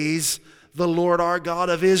praise the Lord our God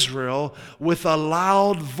of Israel with a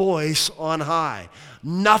loud voice on high.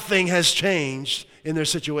 Nothing has changed in their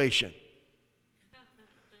situation.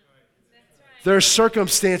 Their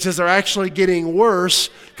circumstances are actually getting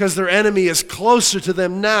worse because their enemy is closer to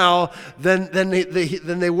them now than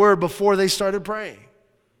they were before they started praying.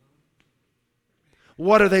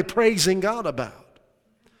 What are they praising God about?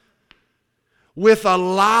 With a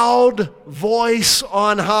loud voice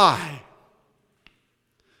on high.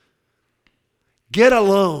 Get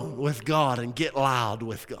alone with God and get loud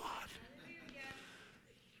with God.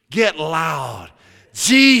 Get loud.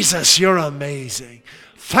 Jesus, you're amazing.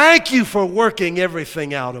 Thank you for working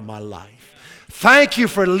everything out in my life. Thank you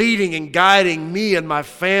for leading and guiding me and my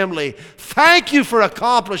family. Thank you for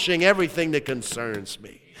accomplishing everything that concerns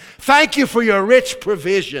me. Thank you for your rich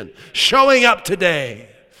provision showing up today.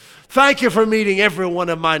 Thank you for meeting every one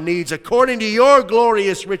of my needs according to your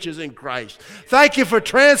glorious riches in Christ. Thank you for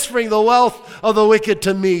transferring the wealth of the wicked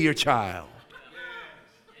to me, your child.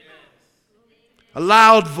 A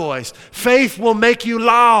loud voice. Faith will make you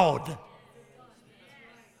loud.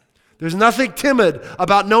 There's nothing timid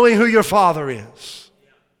about knowing who your Father is.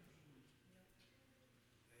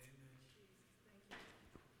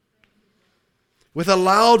 With a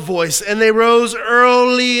loud voice, and they rose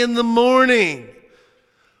early in the morning.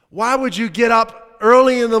 Why would you get up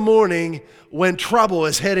early in the morning when trouble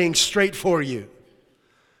is heading straight for you?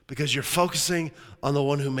 Because you're focusing on the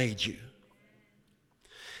one who made you.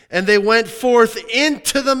 And they went forth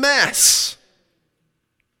into the mess,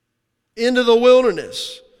 into the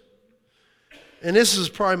wilderness. And this is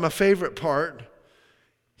probably my favorite part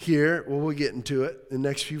here. Well, we'll get into it in the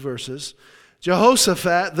next few verses.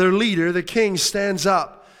 Jehoshaphat, their leader, the king, stands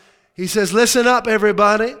up. He says, listen up,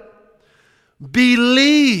 everybody.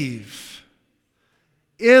 Believe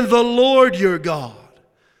in the Lord your God.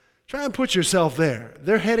 Try and put yourself there.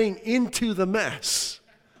 They're heading into the mess,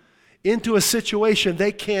 into a situation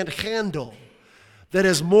they can't handle, that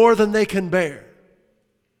is more than they can bear,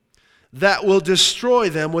 that will destroy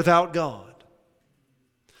them without God.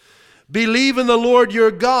 Believe in the Lord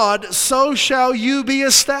your God, so shall you be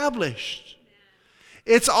established.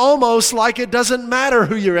 It's almost like it doesn't matter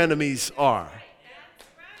who your enemies are.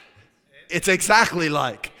 It's exactly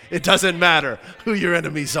like it doesn't matter who your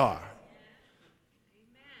enemies are.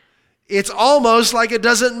 It's almost like it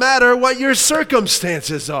doesn't matter what your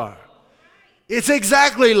circumstances are. It's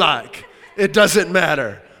exactly like it doesn't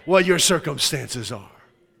matter what your circumstances are.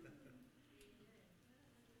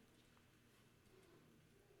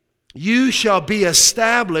 You shall be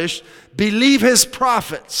established. Believe his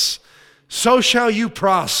prophets, so shall you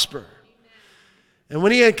prosper. And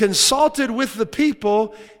when he had consulted with the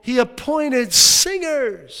people, he appointed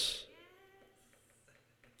singers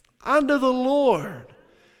unto the Lord,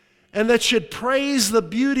 and that should praise the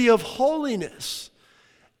beauty of holiness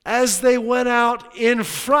as they went out in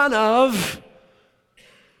front of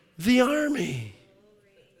the army.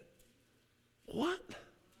 What?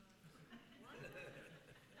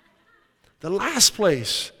 The last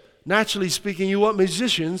place, naturally speaking, you want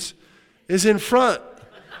musicians, is in front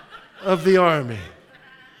of the army.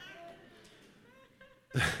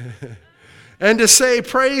 And to say,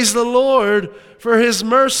 praise the Lord, for his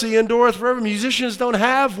mercy endureth forever. Musicians don't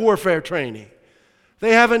have warfare training.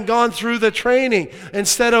 They haven't gone through the training.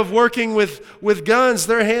 Instead of working with guns,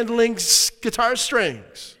 they're handling guitar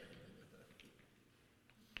strings.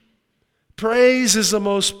 Praise is the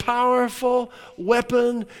most powerful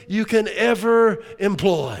weapon you can ever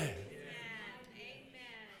employ.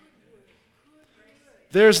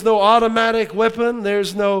 There's no automatic weapon.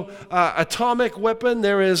 There's no atomic weapon.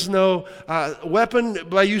 There is no weapon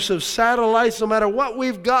by use of satellites. No matter what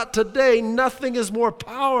we've got today, nothing is more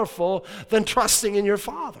powerful than trusting in your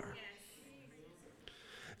Father.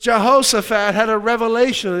 Jehoshaphat had a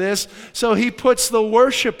revelation of this, so he puts the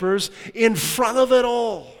worshipers in front of it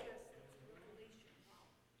all.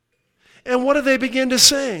 And what do they begin to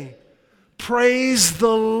sing? Praise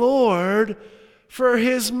the Lord, for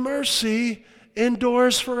his mercy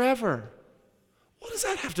endures forever. What does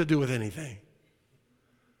that have to do with anything?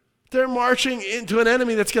 They're marching into an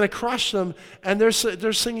enemy that's going to crush them, and they're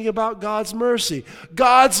singing about God's mercy.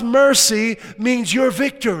 God's mercy means your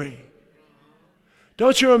victory.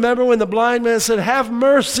 Don't you remember when the blind man said, "Have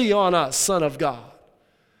mercy on us, Son of God"?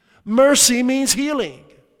 Mercy means healing.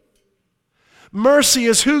 Mercy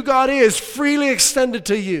is who God is, freely extended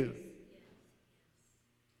to you.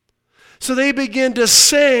 So they begin to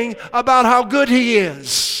sing about how good he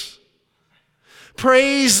is.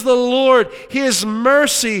 Praise the Lord. His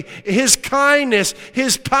mercy, his kindness,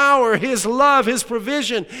 his power, his love, his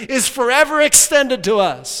provision is forever extended to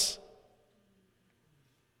us.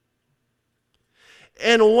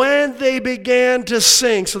 And when they began to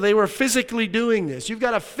sing, so they were physically doing this. You've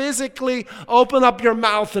got to physically open up your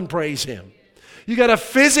mouth and praise him. You've got to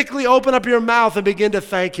physically open up your mouth and begin to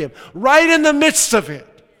thank him. Right in the midst of it.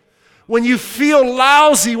 When you feel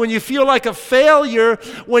lousy, when you feel like a failure,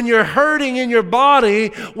 when you're hurting in your body,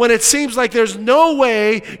 when it seems like there's no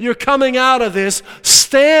way you're coming out of this,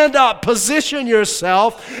 stand up, position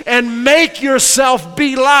yourself, and make yourself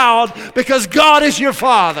be loud because God is your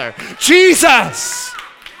Father. Jesus!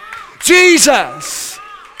 Jesus!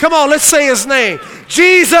 Come on, let's say his name.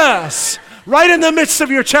 Jesus! Right in the midst of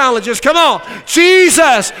your challenges. Come on.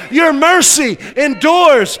 Jesus, your mercy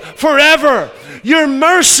endures forever. Your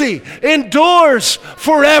mercy endures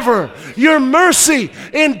forever. Your mercy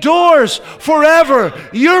endures forever.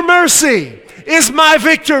 Your mercy is my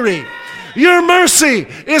victory. Your mercy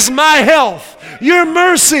is my health. Your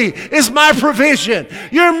mercy is my provision.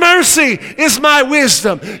 Your mercy is my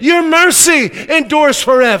wisdom. Your mercy endures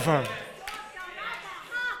forever.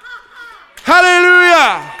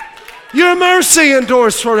 Hallelujah. Your mercy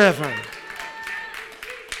endures forever.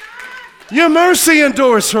 Your mercy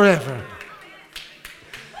endures forever.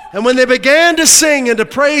 And when they began to sing and to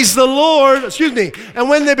praise the Lord, and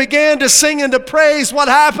when they began to sing and to praise, what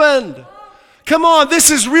happened? Come on,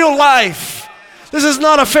 this is real life. This is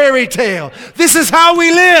not a fairy tale. This is how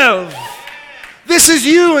we live. This is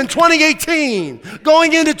you in 2018,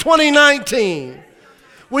 going into 2019.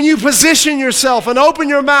 When you position yourself and open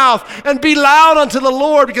your mouth and be loud unto the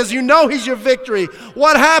Lord because you know he's your victory,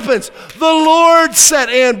 what happens? The Lord set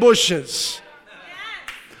ambushes.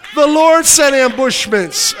 The Lord set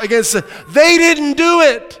ambushments against it. They didn't do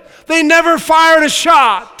it. They never fired a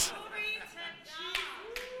shot.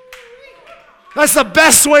 That's the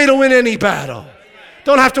best way to win any battle.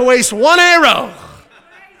 Don't have to waste one arrow.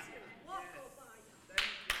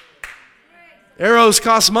 Arrows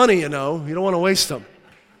cost money, you know. You don't want to waste them.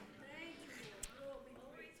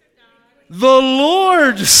 The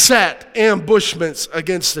Lord set ambushments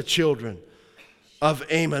against the children of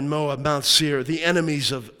Ammon, Moab, Mount Seir, the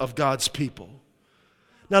enemies of God's people.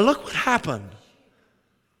 Now look what happened.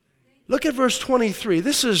 Look at verse 23.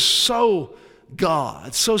 This is so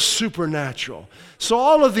God, so supernatural. So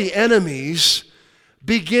all of the enemies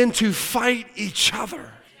begin to fight each other.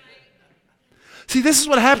 See, this is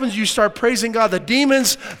what happens. You start praising God. The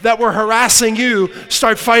demons that were harassing you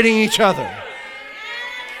start fighting each other.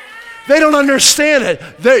 They don't understand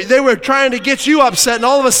it. They were trying to get you upset, and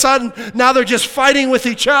all of a sudden, now they're just fighting with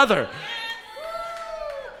each other.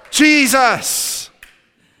 Jesus.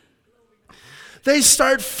 They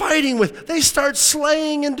start they start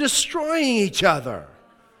slaying and destroying each other.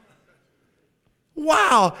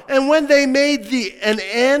 Wow. And when they made an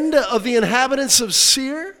end of the inhabitants of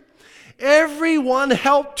Seir, everyone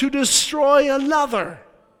helped to destroy another.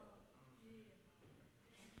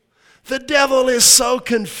 The devil is so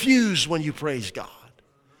confused when you praise God.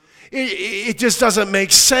 It just doesn't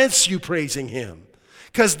make sense you praising him.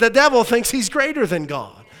 Because the devil thinks he's greater than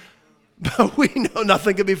God. But we know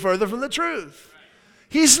nothing could be further from the truth.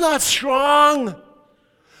 He's not strong.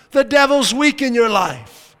 The devil's weak in your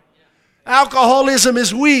life. Alcoholism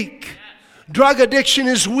is weak. Drug addiction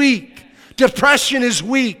is weak. Depression is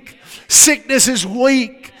weak. Sickness is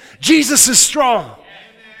weak. Jesus is strong.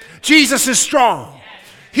 Jesus is strong.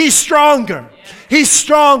 He's stronger. He's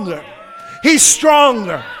stronger. He's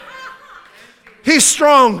stronger. He's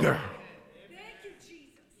stronger.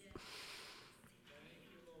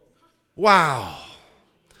 Wow.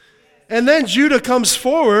 And then Judah comes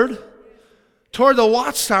forward toward the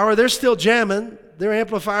watchtower. They're still jamming. Their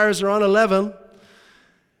amplifiers are on 11.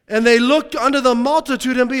 And they looked unto the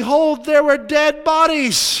multitude, and behold, there were dead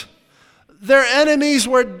bodies. Their enemies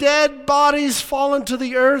were dead bodies fallen to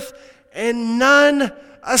the earth, and none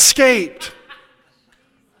escaped.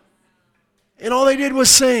 And all they did was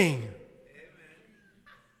sing.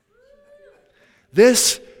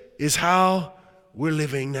 This is how we're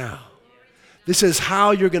living now. This is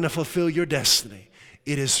how you're going to fulfill your destiny.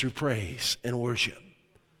 It is through praise and worship.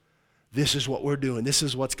 This is what we're doing. This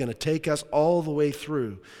is what's going to take us all the way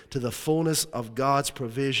through to the fullness of God's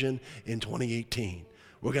provision in 2018.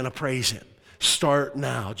 We're going to praise Him. Start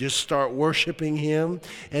now. Just start worshiping Him.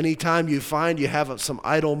 Anytime you find you have some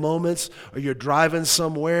idle moments, or you're driving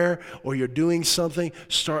somewhere, or you're doing something,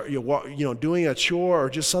 you're doing a chore or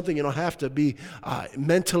just something you don't have to be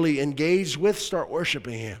mentally engaged with, start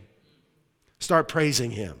worshiping Him. Start praising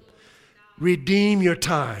Him. Redeem your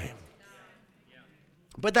time.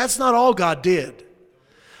 But that's not all God did.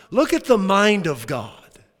 Look at the mind of God.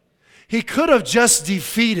 He could have just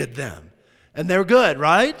defeated them, and they're good,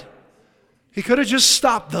 right? He could have just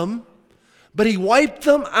stopped them, but He wiped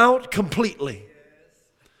them out completely.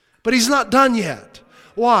 But He's not done yet.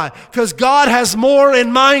 Why? Because God has more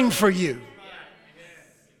in mind for you.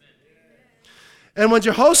 And when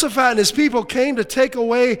Jehoshaphat and his people came to take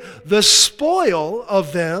away the spoil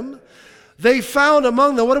of them, they found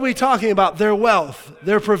among them, what are we talking about? Their wealth,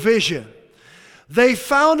 their provision. They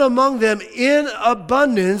found among them in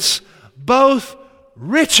abundance both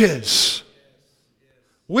riches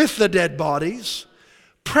with the dead bodies,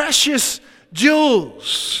 precious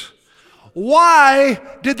jewels. Why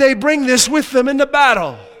did they bring this with them into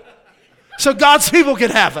battle? So God's people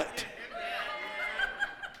could have it.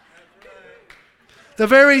 The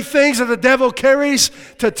very things that the devil carries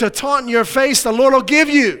to taunt in your face, the Lord will give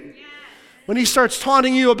you. When He starts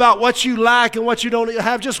taunting you about what you lack and what you don't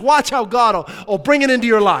have, just watch how God will bring it into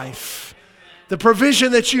your life. The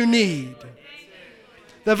provision that you need.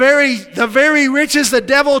 The very riches the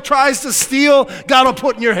devil tries to steal, God will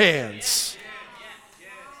put in your hands.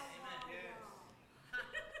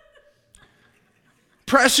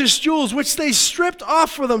 Precious jewels, which they stripped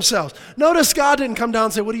off for themselves. Notice God didn't come down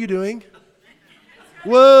and say, "What are you doing?"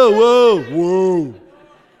 Whoa, whoa, whoa.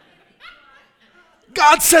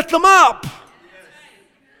 God set them up.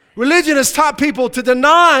 Religion has taught people to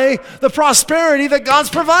deny the prosperity that God's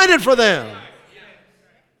provided for them.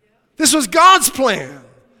 This was God's plan.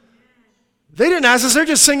 They didn't ask us, they're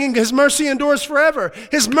just singing His mercy endures forever.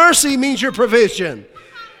 His mercy means your provision.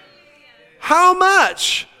 How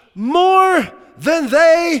much more than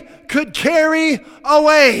they could carry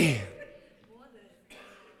away?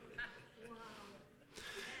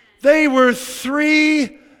 They were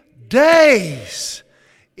 3 days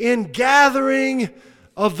in gathering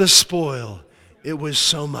of the spoil. It was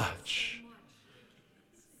so much.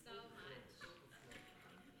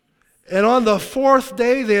 And on the 4th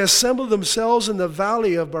day, they assembled themselves in the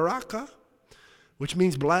valley of Barakah, which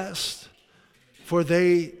means blessed, for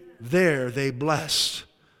they blessed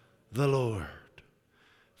the Lord.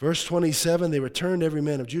 Verse 27, they returned every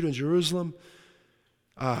man of Judah and Jerusalem,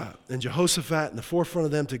 and Jehoshaphat in the forefront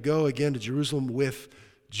of them to go again to Jerusalem with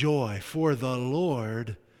joy, for the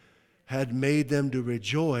Lord had made them to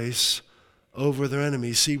rejoice over their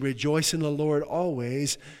enemies. See, rejoice in the Lord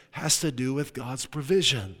always has to do with God's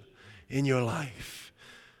provision in your life.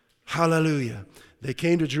 Hallelujah. They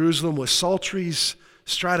came to Jerusalem with psalteries,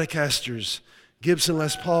 Stratocasters, Gibson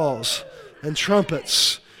Les Pauls, and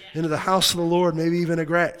trumpets into the house of the Lord, maybe even a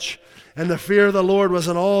Gretsch. And the fear of the Lord was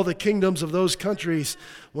in all the kingdoms of those countries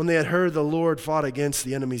when they had heard the Lord fought against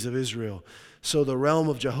the enemies of Israel. So the realm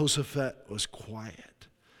of Jehoshaphat was quiet,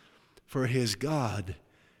 for his God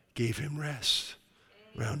gave him rest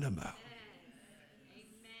round about.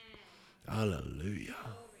 Hallelujah.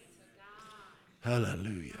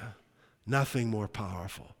 Hallelujah. Nothing more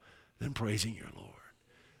powerful than praising your Lord.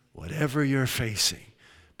 Whatever you're facing,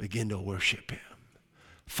 begin to worship Him.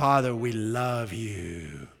 Father, we love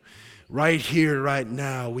you. Right here, right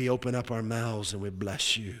now, we open up our mouths and we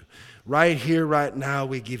bless you. Right here, right now,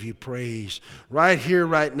 we give you praise. Right here,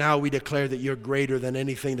 right now, we declare that you're greater than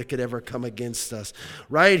anything that could ever come against us.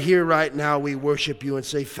 Right here, right now, we worship you and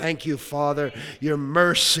say, thank you, Father. Your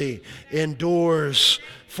mercy endures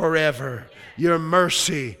forever. Your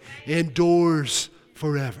mercy endures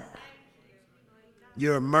forever.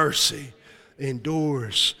 Your mercy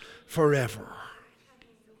endures forever.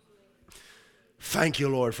 Thank you,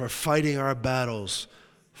 Lord, for fighting our battles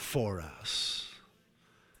for us.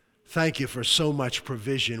 Thank you for so much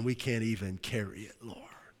provision we can't even carry it, Lord.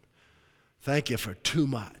 Thank you for too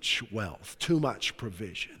much wealth, too much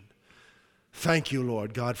provision. Thank you,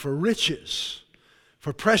 Lord God, for riches,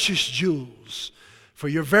 for precious jewels, for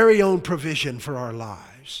your very own provision for our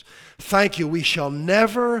lives. Thank you, we shall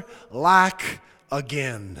never lack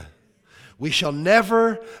again. We shall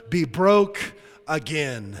never be broke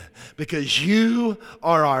again, because you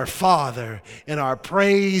are our Father, and our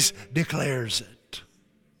praise declares it.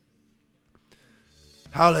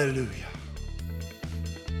 Hallelujah.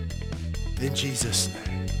 In Jesus' name.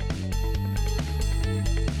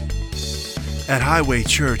 At Highway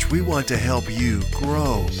Church, we want to help you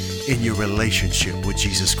grow in your relationship with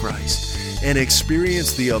Jesus Christ and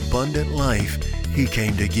experience the abundant life He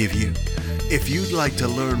came to give you. If you'd like to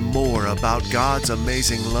learn more about God's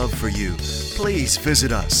amazing love for you, please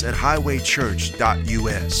visit us at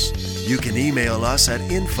highwaychurch.us. You can email us at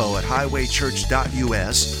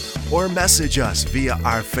info@highwaychurch.us or message us via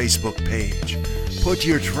our Facebook page. Put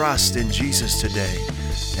your trust in Jesus today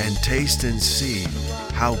and taste and see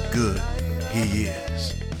how good He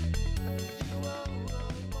is.